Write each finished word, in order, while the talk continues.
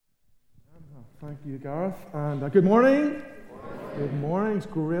Thank you, Gareth. And good morning. Good morning. It's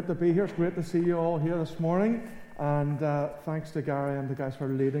great to be here. It's great to see you all here this morning. And thanks to Gary and the guys for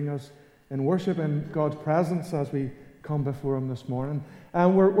leading us in worship in God's presence as we come before Him this morning.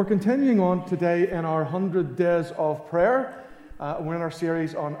 And we're continuing on today in our 100 Days of Prayer. We're in our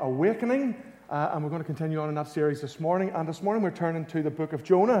series on Awakening. And we're going to continue on in that series this morning. And this morning we're turning to the book of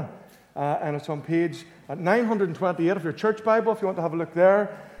Jonah. And it's on page 928 of your church Bible, if you want to have a look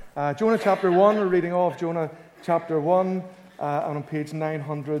there. Jonah chapter 1, we're reading all of Jonah chapter 1, and on page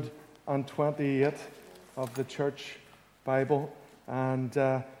 928 of the church Bible. And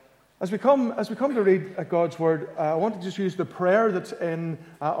as we come to read God's Word, I want to just use the prayer that's in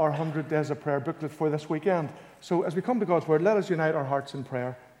our 100 Days of Prayer booklet for this weekend. So as we come to God's Word, let us unite our hearts in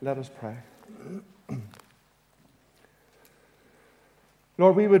prayer. Let us pray.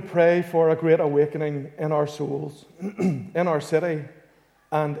 Lord, we would pray for a great awakening in our souls, in our city,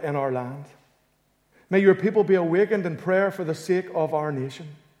 and in our land. May your people be awakened in prayer for the sake of our nation.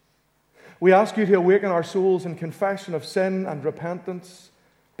 We ask you to awaken our souls in confession of sin and repentance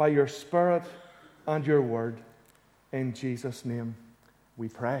by your Spirit and your Word. In Jesus' name we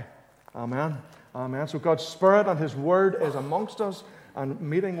pray. Amen. Amen. So God's Spirit and His Word is amongst us and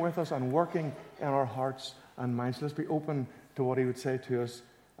meeting with us and working in our hearts and minds. Let's be open to what He would say to us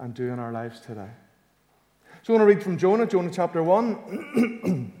and do in our lives today. So I want to read from Jonah chapter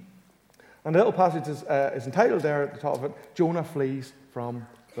 1. And the little passage is entitled there at the top of it, Jonah flees from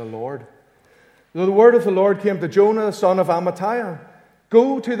the Lord. So the word of the Lord came to Jonah, the son of Amittai.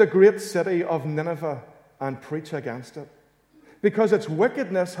 Go to the great city of Nineveh and preach against it, because its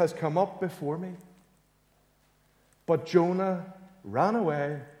wickedness has come up before me. But Jonah ran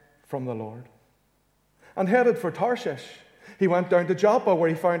away from the Lord and headed for Tarshish. He went down to Joppa, where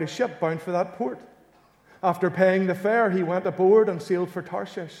he found a ship bound for that port. After paying the fare, he went aboard and sailed for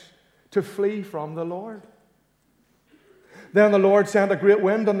Tarshish to flee from the Lord. Then the Lord sent a great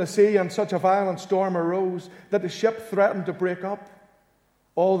wind on the sea, and such a violent storm arose that the ship threatened to break up.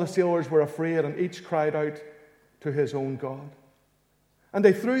 All the sailors were afraid, and each cried out to his own God. And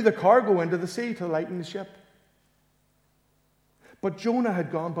they threw the cargo into the sea to lighten the ship. But Jonah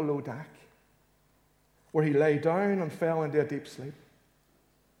had gone below deck, where he lay down and fell into a deep sleep.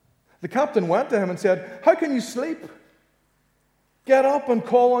 The captain went to him and said, "How can you sleep? Get up and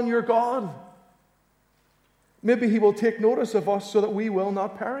call on your God. Maybe He will take notice of us so that we will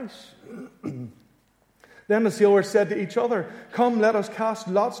not perish." Then the sailors said to each other, "Come, let us cast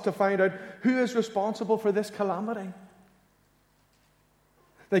lots to find out who is responsible for this calamity."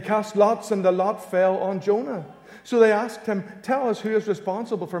 They cast lots, and the lot fell on Jonah. So they asked him, "Tell us who is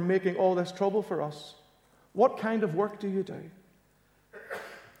responsible for making all this trouble for us. What kind of work do you do?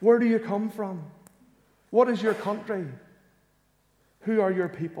 Where do you come from? What is your country? Who are your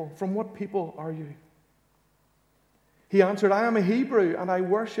people? From what people are you?" He answered, "I am a Hebrew, and I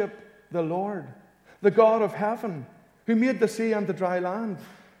worship the Lord, the God of heaven, who made the sea and the dry land."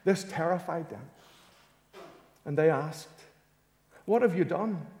 This terrified them. And they asked, "What have you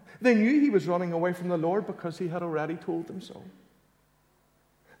done?" They knew he was running away from the Lord because he had already told them so.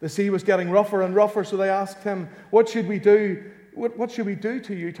 The sea was getting rougher and rougher, so they asked him, "What should we do? What should we do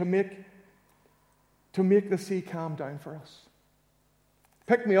to you to make the sea calm down for us?"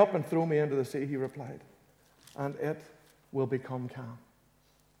 "Pick me up and throw me into the sea," he replied, "and it will become calm.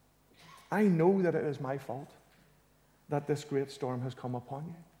 I know that it is my fault that this great storm has come upon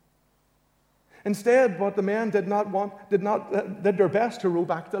you." Instead, but the men did their best to row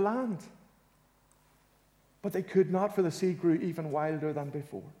back to land. But they could not, for the sea grew even wilder than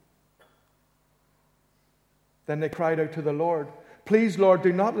before. Then they cried out to the Lord, "Please, Lord,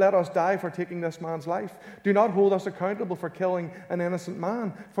 do not let us die for taking this man's life. Do not hold us accountable for killing an innocent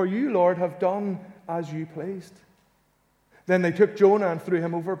man. For you, Lord, have done as you pleased." Then they took Jonah and threw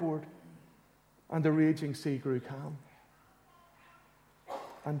him overboard, and the raging sea grew calm.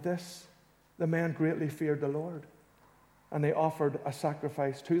 And this, the men greatly feared the Lord, and they offered a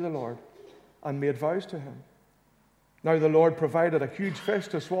sacrifice to the Lord and made vows to him. Now the Lord provided a huge fish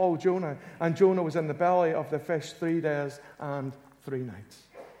to swallow Jonah, and Jonah was in the belly of the fish 3 days and 3 nights.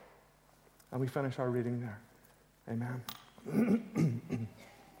 And we finish our reading there. Amen.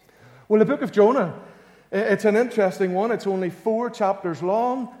 Well, the book of Jonah, it's an interesting one. It's only 4 chapters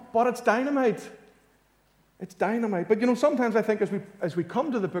long, but it's dynamite. It's dynamite. But sometimes I think as we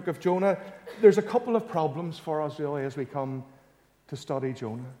come to the book of Jonah, there's a couple of problems for us really as we come to study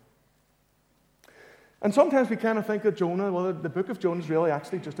Jonah. And sometimes we kind of think that the book of Jonah is really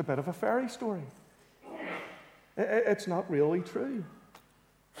actually just a bit of a fairy story. It's not really true.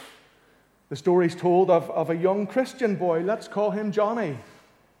 The story's told of a young Christian boy. Let's call him Johnny.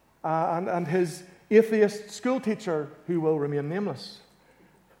 and his atheist school teacher who will remain nameless.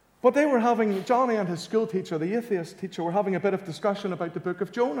 But they were having, Johnny and his school teacher, the atheist teacher, were having a bit of discussion about the book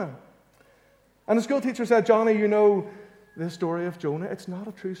of Jonah. And the school teacher said, Johnny, you know the story of Jonah, it's not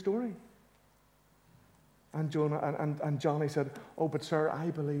a true story. And Johnny said, oh, but sir, I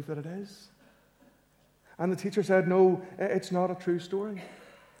believe that it is. And the teacher said, no, it's not a true story.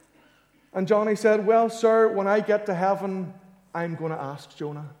 And Johnny said, well, sir, when I get to heaven, I'm going to ask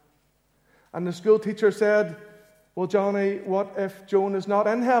Jonah. And the school teacher said, well, Johnny, what if Jonah's not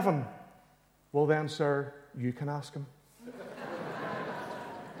in heaven? Well, then, sir, you can ask him.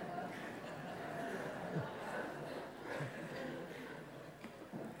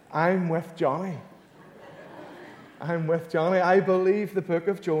 I'm with Johnny. I'm with Johnny. I believe the book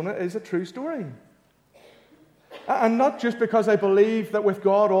of Jonah is a true story. And not just because I believe that with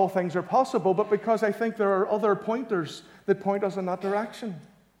God all things are possible, but because I think there are other pointers that point us in that direction.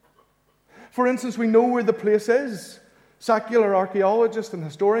 For instance, we know where the place is. Secular archaeologists and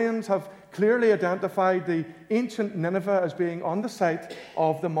historians have clearly identified the ancient Nineveh as being on the site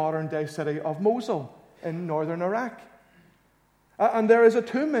of the modern-day city of Mosul in northern Iraq. And there is a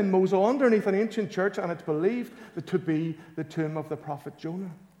tomb in Mosul underneath an ancient church, and it's believed to be the tomb of the prophet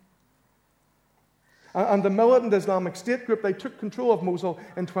Jonah. And the militant Islamic State group, they took control of Mosul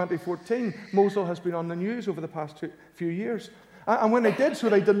in 2014. Mosul has been on the news over the past few years. And when they did so,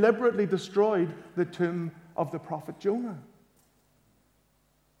 they deliberately destroyed the tomb of the prophet Jonah.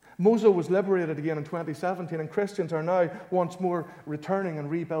 Mosul was liberated again in 2017, and Christians are now once more returning and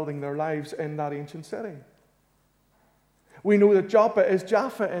rebuilding their lives in that ancient city. We know that Joppa is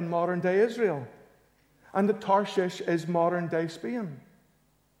Jaffa in modern-day Israel, and that Tarshish is modern-day Spain.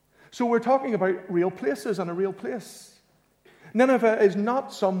 So we're talking about real places and a real place. Nineveh is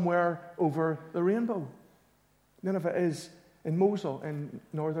not somewhere over the rainbow. Nineveh is in Mosul in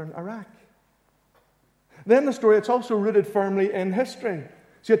northern Iraq. Then the story, it's also rooted firmly in history.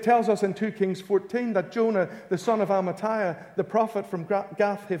 So it tells us in 2 Kings 14 that Jonah, the son of Amittai, the prophet from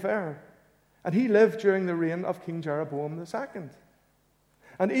Gath-Hefer, and he lived during the reign of King Jeroboam II.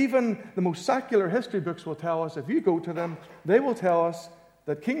 And even the most secular history books will tell us, if you go to them, they will tell us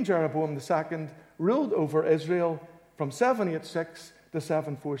that King Jeroboam II ruled over Israel from 786 to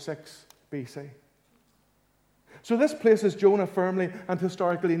 746 BC. So this places Jonah firmly and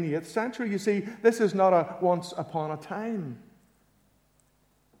historically in the 8th century. You see, this is not a once upon a time.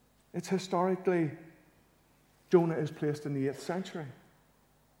 It's historically, Jonah is placed in the 8th century,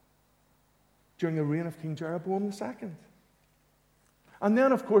 during the reign of King Jeroboam II. And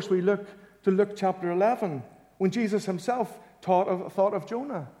then, of course, we look to Luke chapter 11, when Jesus himself thought of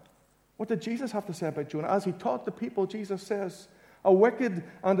Jonah. What did Jesus have to say about Jonah? As he taught the people, Jesus says, a wicked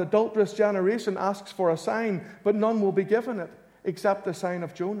and adulterous generation asks for a sign, but none will be given it, except the sign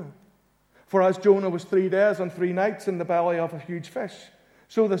of Jonah. For as Jonah was 3 days and 3 nights in the belly of a huge fish,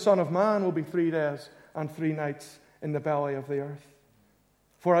 so the Son of Man will be 3 days and 3 nights in the belly of the earth.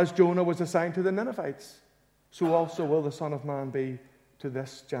 For as Jonah was a sign to the Ninevites, so also will the Son of Man be to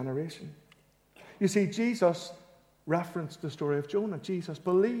this generation. You see, Jesus referenced the story of Jonah. Jesus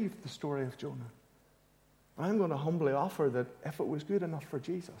believed the story of Jonah. And I'm going to humbly offer that if it was good enough for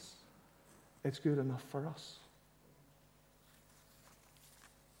Jesus, it's good enough for us.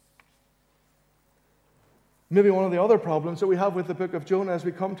 Maybe one of the other problems that we have with the book of Jonah as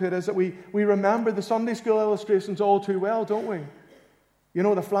we come to it is that we remember the Sunday school illustrations all too well, don't we? You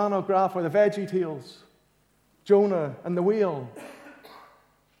know, the flannel graph or the veggie tails, Jonah and the whale.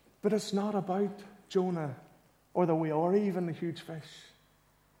 But it's not about Jonah or the whale or even the huge fish.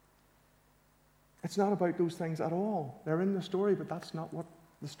 It's not about those things at all. They're in the story, but that's not what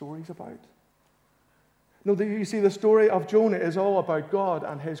the story's about. No, you see, the story of Jonah is all about God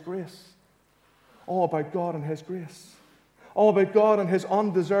and His grace. All about God and His grace. All about God and His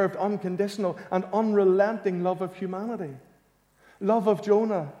undeserved, unconditional, and unrelenting love of humanity. Love of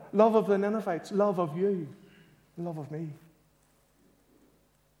Jonah, love of the Ninevites, love of you, love of me.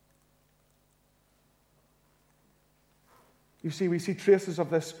 You see, we see traces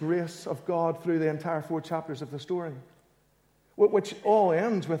of this grace of God through the entire 4 chapters of the story, which all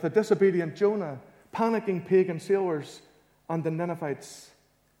ends with a disobedient Jonah, panicking pagan sailors, and the Ninevites,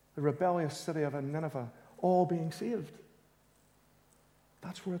 the rebellious city of Nineveh, all being saved.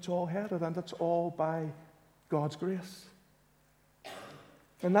 That's where it's all headed, and it's all by God's grace.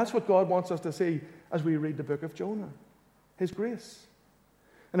 And that's what God wants us to see as we read the book of Jonah, His grace.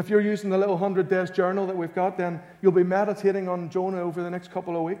 And if you're using the little 100 days journal that we've got, then you'll be meditating on Jonah over the next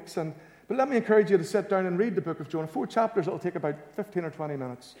couple of weeks. But let me encourage you to sit down and read the book of Jonah. 4 chapters, it'll take about 15 or 20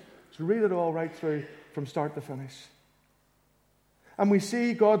 minutes. So read it all right through from start to finish. And we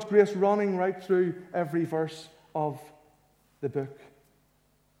see God's grace running right through every verse of the book.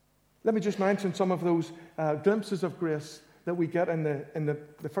 Let me just mention some of those glimpses of grace that we get in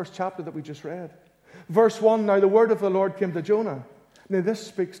the first chapter that we just read. Verse 1, now the word of the Lord came to Jonah. Now this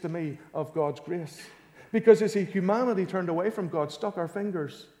speaks to me of God's grace. Because you see, humanity turned away from God, stuck our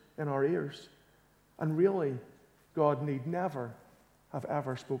fingers in our ears. And really, God need never have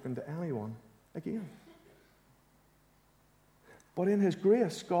ever spoken to anyone again. But in his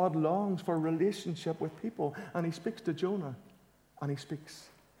grace, God longs for a relationship with people. And he speaks to Jonah. And he speaks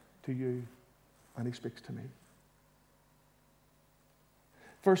to you. And he speaks to me.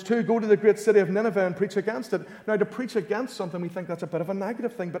 Verse 2, go to the great city of Nineveh and preach against it. Now, to preach against something, we think that's a bit of a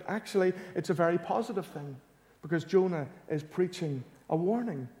negative thing, but actually, it's a very positive thing, because Jonah is preaching a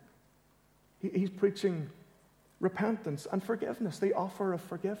warning. He's preaching repentance and forgiveness, the offer of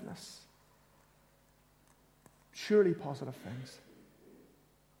forgiveness. Surely positive things.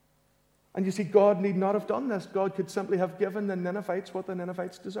 And you see, God need not have done this. God could simply have given the Ninevites what the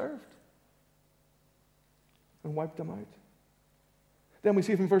Ninevites deserved and wiped them out. Then we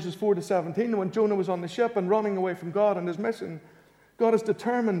see from verses 4 to 17, when Jonah was on the ship and running away from God and his mission, God is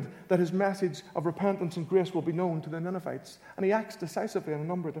determined that his message of repentance and grace will be known to the Ninevites. And he acts decisively in a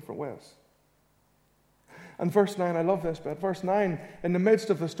number of different ways. And verse 9, I love this bit. Verse 9, in the midst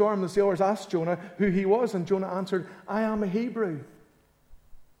of the storm, the sailors asked Jonah who he was, and Jonah answered, I am a Hebrew.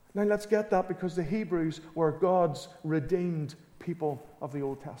 Now let's get that, because the Hebrews were God's redeemed people of the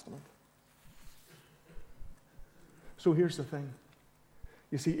Old Testament. So here's the thing.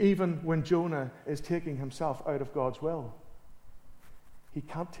 You see, even when Jonah is taking himself out of God's will, he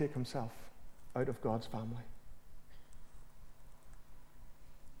can't take himself out of God's family.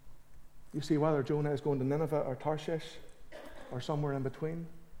 You see, whether Jonah is going to Nineveh or Tarshish or somewhere in between,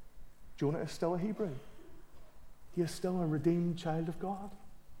 Jonah is still a Hebrew. He is still a redeemed child of God.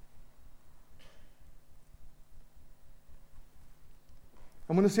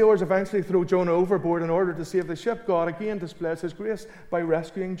 And when the sailors eventually throw Jonah overboard in order to save the ship, God again displays his grace by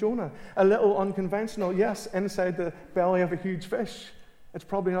rescuing Jonah. A little unconventional, yes, inside the belly of a huge fish. It's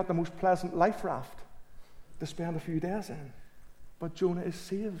probably not the most pleasant life raft to spend a few days in. But Jonah is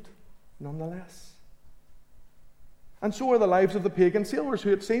saved nonetheless. And so are the lives of the pagan sailors,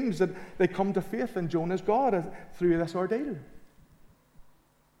 who it seems that they come to faith in Jonah's God through this ordeal.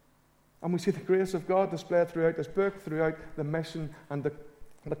 And we see the grace of God displayed throughout this book, throughout the mission and the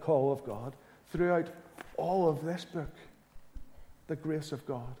call of God, throughout all of this book, the grace of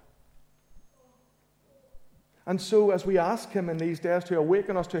God. And so as we ask him in these days to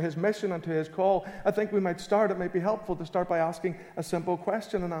awaken us to his mission and to his call, I think it might be helpful to start by asking a simple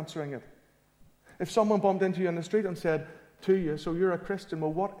question and answering it. If someone bumped into you in the street and said to you, so you're a Christian,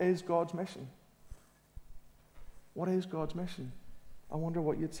 well, what is God's mission? What is God's mission? I wonder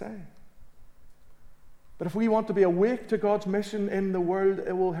what you'd say. But if we want to be awake to God's mission in the world,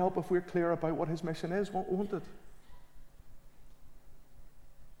 it will help if we're clear about what his mission is, won't it?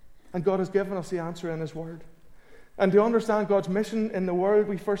 And God has given us the answer in his word. And to understand God's mission in the world,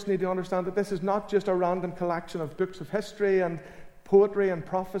 we first need to understand that this is not just a random collection of books of history and poetry and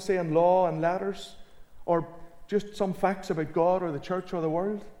prophecy and law and letters, or just some facts about God or the church or the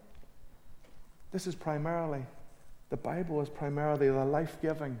world. This is primarily, the Bible is primarily the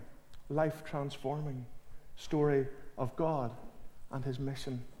life-giving, life-transforming story of God and his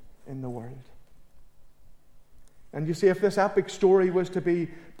mission in the world. And you see, if this epic story was to be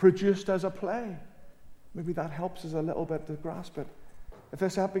produced as a play, maybe that helps us a little bit to grasp it. If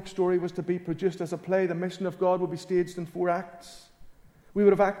this epic story was to be produced as a play, the mission of God would be staged in 4 acts. We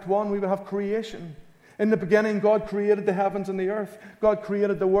would have Act 1, we would have creation. In the beginning, God created the heavens and the earth. God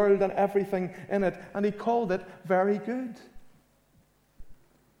created the world and everything in it, and he called it very good.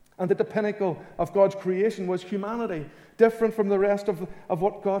 And that the pinnacle of God's creation was humanity, different from the rest of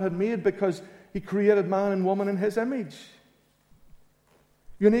what God had made, because he created man and woman in his image.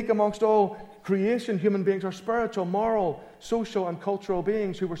 Unique amongst all creation, human beings are spiritual, moral, social, and cultural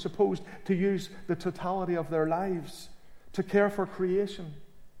beings who were supposed to use the totality of their lives to care for creation,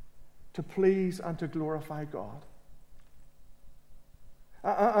 to please and to glorify God.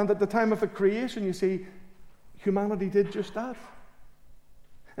 And at the time of the creation, you see, humanity did just that.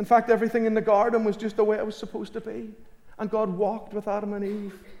 In fact, everything in the garden was just the way it was supposed to be. And God walked with Adam and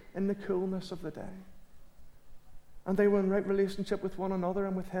Eve in the coolness of the day. And they were in right relationship with one another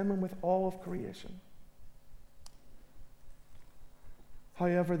and with him and with all of creation.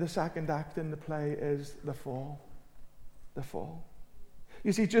 However, the second act in the play is the fall. The fall.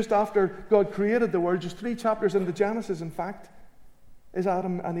 You see, just after God created the world, just 3 chapters into Genesis, in fact, is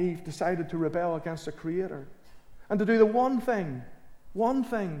Adam and Eve decided to rebel against the Creator and to do the one thing One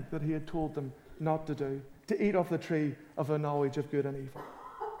thing that he had told them not to do, to eat of the tree of the knowledge of good and evil.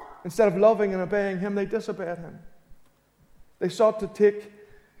 Instead of loving and obeying him, they disobeyed him. They sought to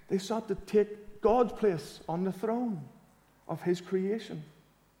take God's place on the throne of his creation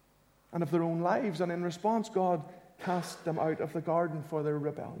and of their own lives. And in response, God cast them out of the garden for their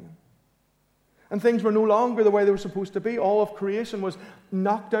rebellion. And things were no longer the way they were supposed to be. All of creation was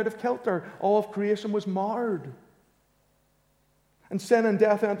knocked out of kilter. All of creation was marred. And sin and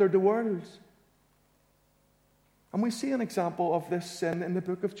death entered the world. And we see an example of this sin in the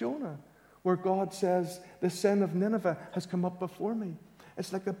book of Jonah, where God says, the sin of Nineveh has come up before me.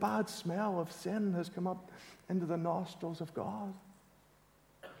 It's like the bad smell of sin has come up into the nostrils of God.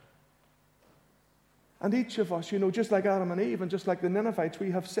 And each of us, just like Adam and Eve and just like the Ninevites,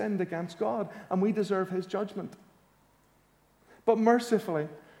 we have sinned against God and we deserve his judgment. But mercifully,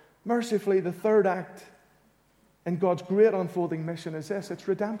 the third act in God's great unfolding mission is this: it's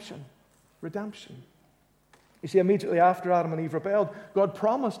redemption. Redemption. You see, immediately after Adam and Eve rebelled, God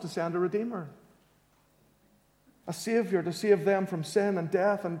promised to send a Redeemer, a Savior to save them from sin and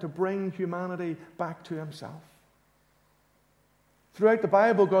death and to bring humanity back to himself. Throughout the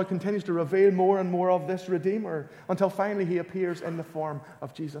Bible, God continues to reveal more and more of this Redeemer until finally he appears in the form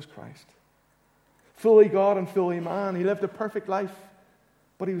of Jesus Christ. Fully God and fully man, he lived a perfect life,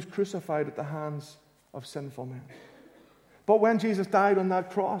 but he was crucified at the hands of sinful men. But when Jesus died on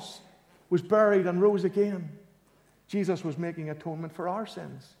that cross, was buried and rose again, Jesus was making atonement for our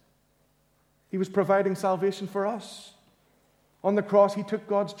sins. He was providing salvation for us. On the cross, he took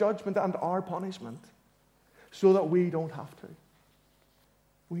God's judgment and our punishment so that we don't have to.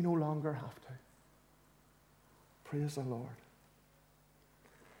 We no longer have to. Praise the Lord.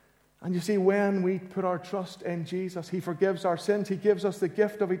 And you see, when we put our trust in Jesus, he forgives our sins. He gives us the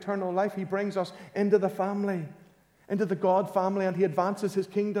gift of eternal life. He brings us into the family, into the God family, and he advances his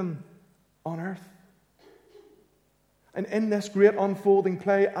kingdom on earth. And in this great unfolding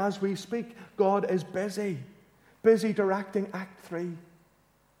play, as we speak, God is busy directing Act 3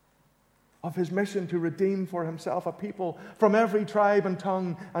 of his mission to redeem for himself a people from every tribe and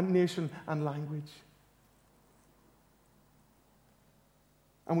tongue and nation and language.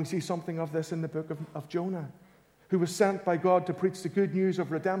 And we see something of this in the book of Jonah, who was sent by God to preach the good news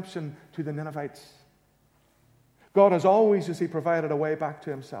of redemption to the Ninevites. God has always, you see, provided a way back to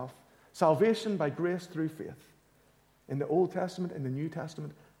himself. Salvation by grace through faith. In the Old Testament, in the New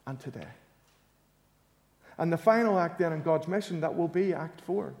Testament, and today. And the final act then in God's mission, that will be Act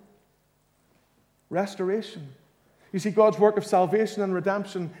 4. Restoration. You see, God's work of salvation and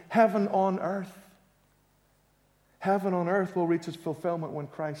redemption, heaven on earth. Heaven on earth will reach its fulfillment when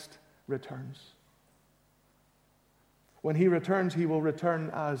Christ returns. When he returns, he will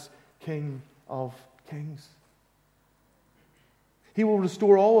return as King of Kings. He will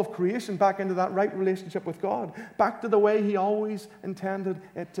restore all of creation back into that right relationship with God, back to the way he always intended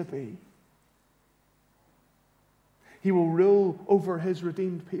it to be. He will rule over his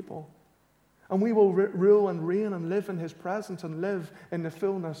redeemed people. And we will rule and reign and live in his presence and live in the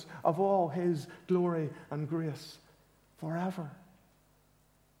fullness of all his glory and grace forever.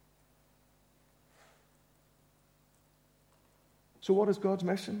 So what is God's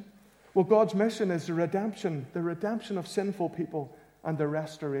mission? Well, God's mission is the redemption of sinful people and the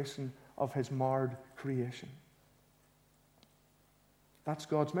restoration of his marred creation. That's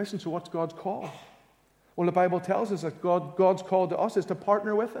God's mission. So what's God's call? Well, the Bible tells us that God's call to us is to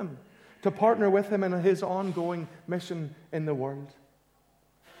partner with him in his ongoing mission in the world.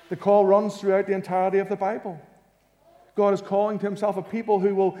 The call runs throughout the entirety of the Bible. God is calling to himself a people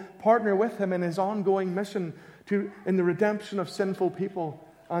who will partner with him in his ongoing mission in the redemption of sinful people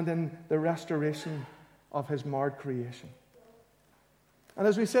and in the restoration of his marred creation. And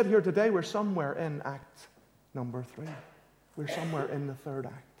as we sit here today, we're somewhere in Act number 3. We're somewhere in the third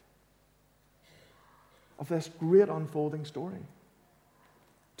act of this great unfolding story.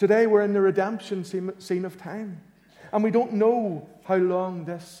 Today we're in the redemption scene of time. And we don't know how long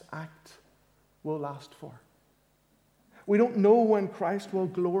this act will last for. We don't know when Christ will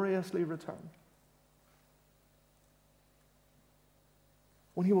gloriously return.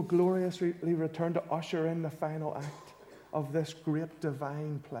 When he will gloriously return to usher in the final act of this great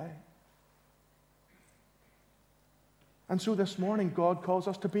divine play. And so this morning, God calls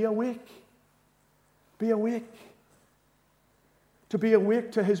us to be awake. Be awake. To be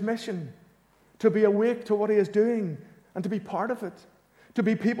awake to his mission. To be awake to what he is doing and to be part of it. To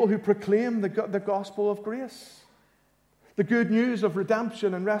be people who proclaim the gospel of grace. The good news of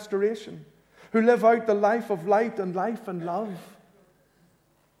redemption and restoration. Who live out the life of light and life and love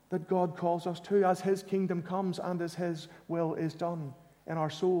that God calls us to as his kingdom comes and as his will is done in our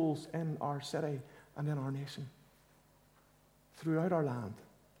souls, in our city, and in our nation, throughout our land.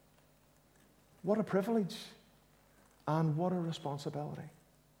 What a privilege and what a responsibility.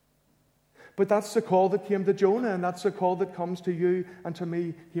 But that's the call that came to Jonah, and that's the call that comes to you and to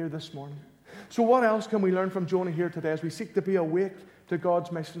me here this morning. So what else can we learn from Jonah here today as we seek to be awake to God's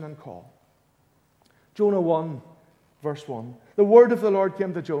mission and call? Jonah 1, verse 1. The word of the Lord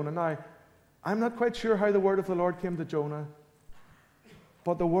came to Jonah. Now, I'm not quite sure how the word of the Lord came to Jonah,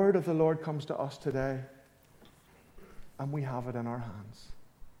 but the word of the Lord comes to us today, and we have it in our hands.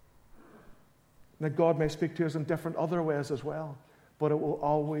 That God may speak to us in different other ways as well, but it will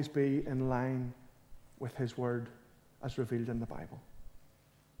always be in line with His word as revealed in the Bible.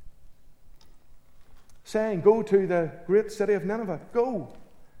 Saying, go to the great city of Nineveh. Go.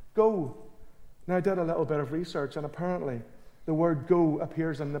 Go. Now, I did a little bit of research, and apparently the word go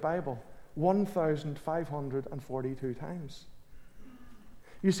appears in the Bible 1,542 times.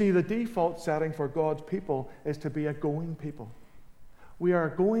 You see, the default setting for God's people is to be a going people. We are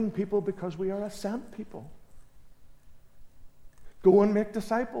a going people because we are a sent people. Go and make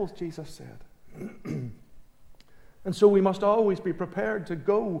disciples, Jesus said. And so we must always be prepared to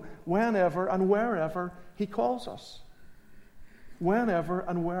go whenever and wherever He calls us. Whenever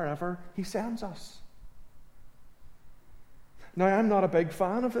and wherever He sends us. Now, I'm not a big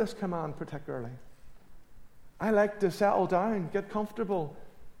fan of this command particularly. I like to settle down, get comfortable,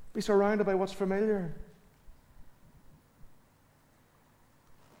 be surrounded by what's familiar.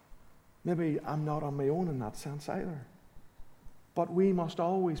 Maybe I'm not on my own in that sense either. But we must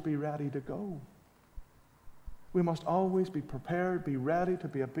always be ready to go. We must always be prepared, be ready to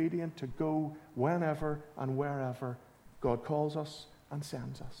be obedient, to go whenever and wherever God calls us and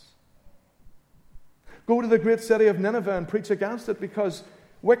sends us. Go to the great city of Nineveh and preach against it because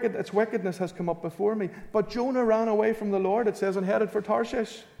its wickedness has come up before me. But Jonah ran away from the Lord, it says, and headed for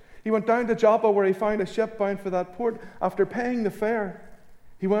Tarshish. He went down to Joppa where he found a ship bound for that port. After paying the fare,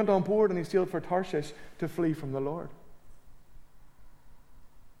 he went on board and he sailed for Tarshish to flee from the Lord.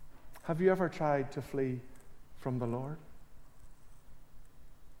 Have you ever tried to flee from the Lord?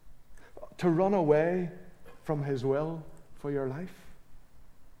 To run away from His will for your life?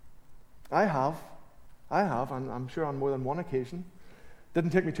 I have, and I'm sure on more than one occasion.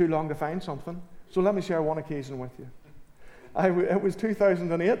 Didn't take me too long to find something, so let me share one occasion with you. It was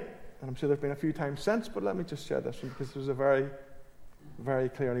 2008, and I'm sure there's been a few times since, but let me just share this one because it was a very, very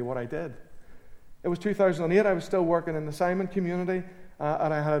clearly what I did. It was 2008, I was still working in the Simon community,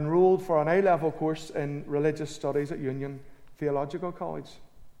 and I had enrolled for an A-level course in religious studies at Union Theological College.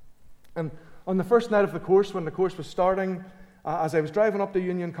 And on the first night of the course, when the course was starting, as I was driving up to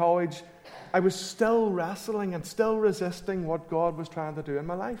Union College, I was still wrestling and still resisting what God was trying to do in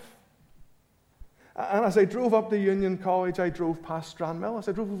my life. And as I drove up to Union College, I drove past Stranmillis.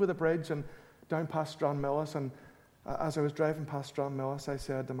 I drove over the bridge and down past Stranmillis, and as I was driving past Stranmillis, I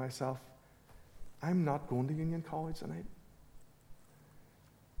said to myself, I'm not going to Union College tonight.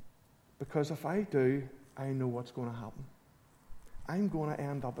 Because if I do, I know what's going to happen. I'm going to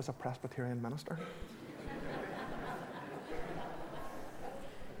end up as a Presbyterian minister.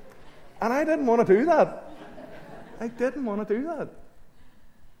 And I didn't want to do that. I didn't want to do that.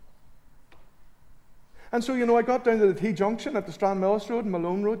 And so, I got down to the T-junction at the Stranmillis Road and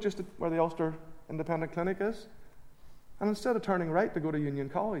Malone Road, just where the Ulster Independent Clinic is. And instead of turning right to go to Union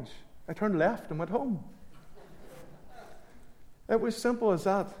College, I turned left and went home. It was simple as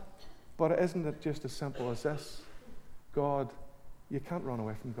that. But isn't it just as simple as this? God, you can't run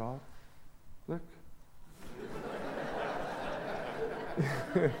away from God. Look.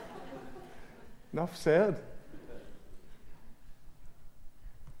 Enough said.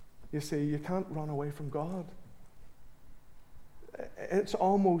 You see, you can't run away from God. It's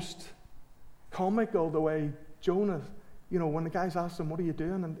almost comical the way Jonah, when the guys asked him, what are you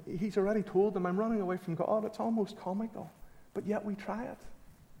doing? And he's already told them, I'm running away from God. It's almost comical. But yet we try it.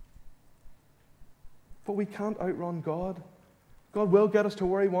 But we can't outrun God. God will get us to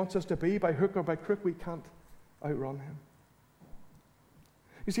where He wants us to be. By hook or by crook, we can't outrun Him.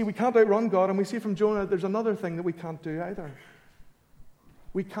 You see, we can't outrun God, and we see from Jonah there's another thing that we can't do either.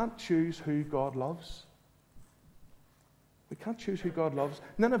 We can't choose who God loves. We can't choose who God loves.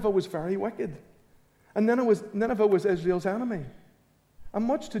 Nineveh was very wicked. And Nineveh was Israel's enemy. And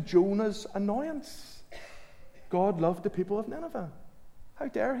much to Jonah's annoyance, God loved the people of Nineveh. How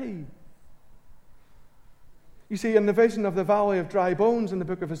dare He? You see, in the vision of the Valley of Dry Bones in the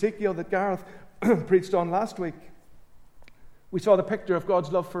book of Ezekiel that Gareth preached on last week, we saw the picture of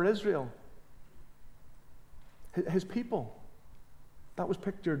God's love for Israel. His people. That was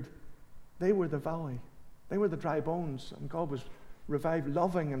pictured. They were the valley. They were the dry bones. And God was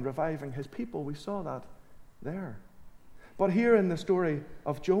loving and reviving his people. We saw that there. But here in the story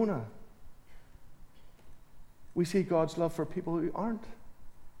of Jonah, we see God's love for people who aren't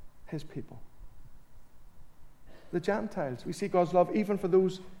his people. The Gentiles. We see God's love even for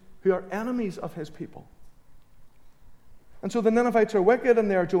those who are enemies of his people. And so the Ninevites are wicked and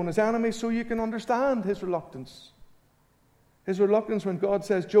they are Jonah's enemies, so you can understand his reluctance. His reluctance when God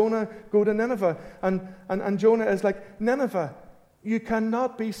says, Jonah, go to Nineveh. And Jonah is like, Nineveh, you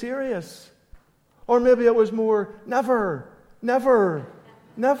cannot be serious. Or maybe it was more, never, never,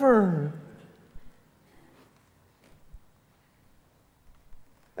 never.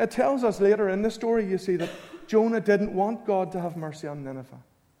 It tells us later in the story, you see, that Jonah didn't want God to have mercy on Nineveh.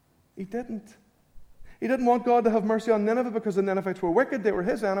 He didn't. He didn't want God to have mercy on Nineveh because the Ninevites were wicked, they were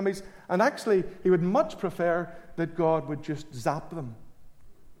his enemies, and actually he would much prefer that God would just zap them.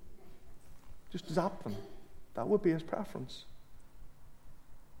 Just zap them. That would be his preference.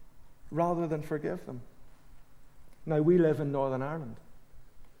 Rather than forgive them. Now, we live in Northern Ireland.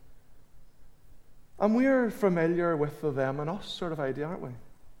 And we're familiar with the them and us sort of idea, aren't we?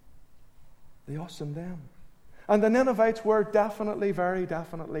 The us and them. And the Ninevites were definitely, very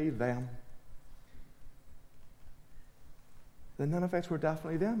definitely them. The Ninevites were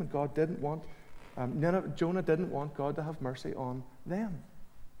definitely them, and God didn't want, Jonah didn't want God to have mercy on them.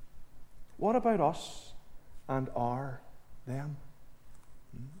 What about us and our them?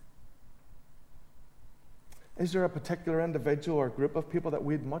 Is there a particular individual or group of people that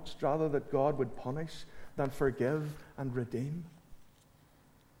we'd much rather that God would punish than forgive and redeem?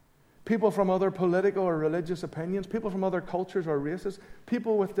 People from other political or religious opinions, people from other cultures or races,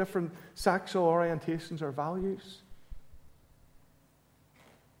 people with different sexual orientations or values?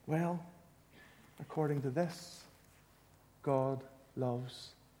 Well, according to this, God loves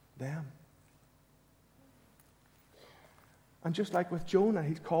them. And just like with Jonah,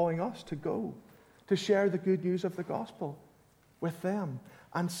 he's calling us to go, to share the good news of the gospel with them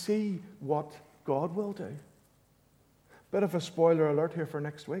and see what God will do. Bit of a spoiler alert here for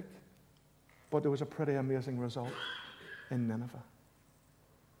next week, but there was a pretty amazing result in Nineveh.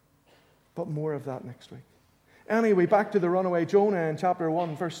 But more of that next week. Anyway, back to the runaway Jonah in chapter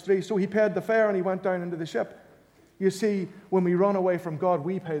 1, verse 3. So he paid the fare and he went down into the ship. You see, when we run away from God,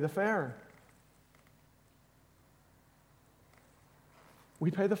 we pay the fare. We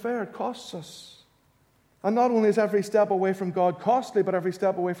pay the fare. It costs us. And not only is every step away from God costly, but every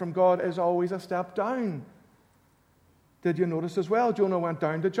step away from God is always a step down. Did you notice as well? Jonah went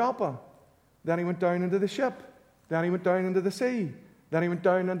down to Joppa. Then he went down into the ship. Then he went down into the sea. Then he went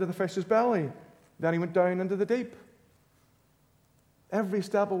down into the fish's belly. Then he went down into the deep. Every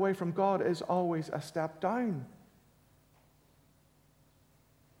step away from God is always a step down.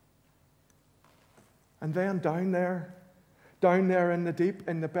 And then down there in the deep,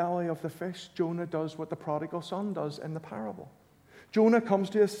 in the belly of the fish, Jonah does what the prodigal son does in the parable. Jonah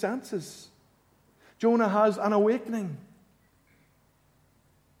comes to his senses. Jonah has an awakening.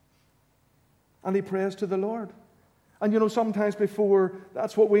 And he prays to the Lord. And you know, sometimes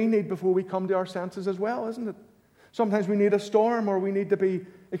that's what we need before we come to our senses as well, isn't it? Sometimes we need a storm, or we need to be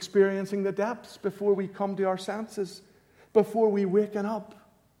experiencing the depths before we come to our senses, before we waken up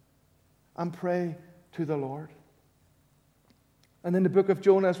and pray to the Lord. And in the book of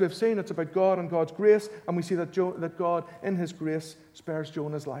Jonah, as we've seen, it's about God and God's grace, and we see that God, in his grace, spares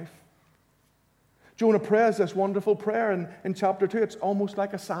Jonah's life. Jonah prays this wonderful prayer in chapter 2. It's almost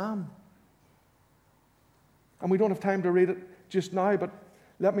like a psalm. And we don't have time to read it just now, but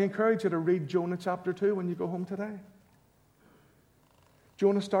let me encourage you to read Jonah chapter 2 when you go home today.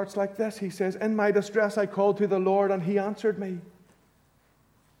 Jonah starts like this. He says, "In my distress I called to the Lord, and he answered me."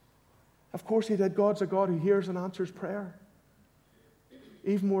 Of course he did. God's a God who hears and answers prayer.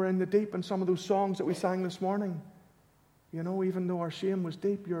 Even more in the deep in some of those songs that we sang this morning. You know, even though our shame was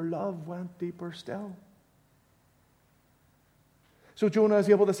deep, your love went deeper still. So Jonah is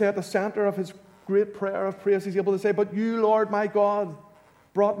able to say at the center of his great prayer of praise, he's able to say, "But you, Lord my God,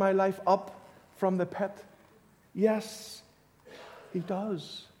 brought my life up from the pit." Yes, he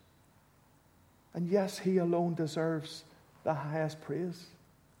does. And yes, he alone deserves the highest praise.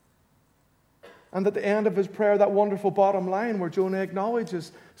 And at the end of his prayer, that wonderful bottom line where Jonah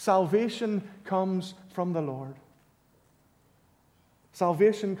acknowledges salvation comes from the Lord.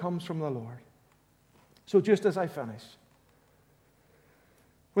 Salvation comes from the Lord. So just as I finish,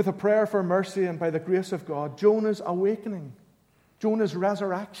 with a prayer for mercy and by the grace of God, Jonah's awakening, Jonah's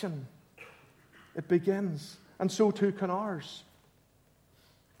resurrection, it begins. And so too can ours.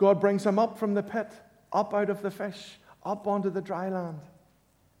 God brings him up from the pit, up out of the fish, up onto the dry land.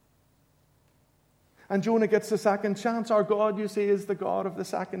 And Jonah gets the second chance. Our God, you see, is the God of the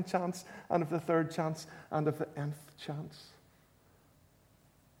second chance and of the third chance and of the nth chance.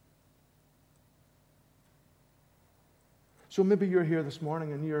 So maybe you're here this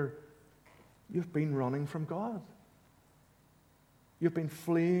morning and you've been running from God. You've been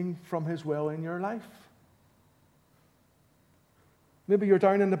fleeing from His will in your life. Maybe you're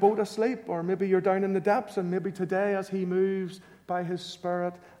down in the boat asleep, or maybe you're down in the depths, and maybe today as He moves by His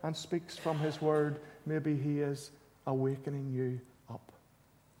Spirit and speaks from His Word, maybe He is awakening you up.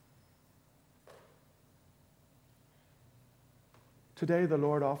 Today the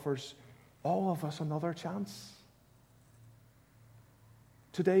Lord offers all of us another chance.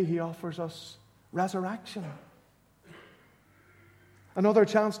 Today He offers us resurrection. Another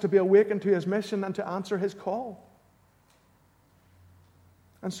chance to be awakened to His mission and to answer His call.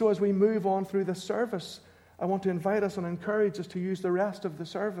 And so as we move on through this service, I want to invite us and encourage us to use the rest of the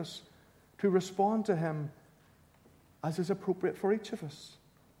service to respond to Him as is appropriate for each of us.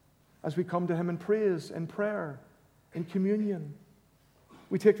 As we come to Him in praise, in prayer, in communion,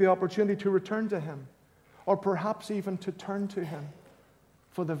 we take the opportunity to return to Him, or perhaps even to turn to Him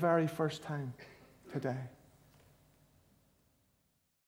for the very first time today.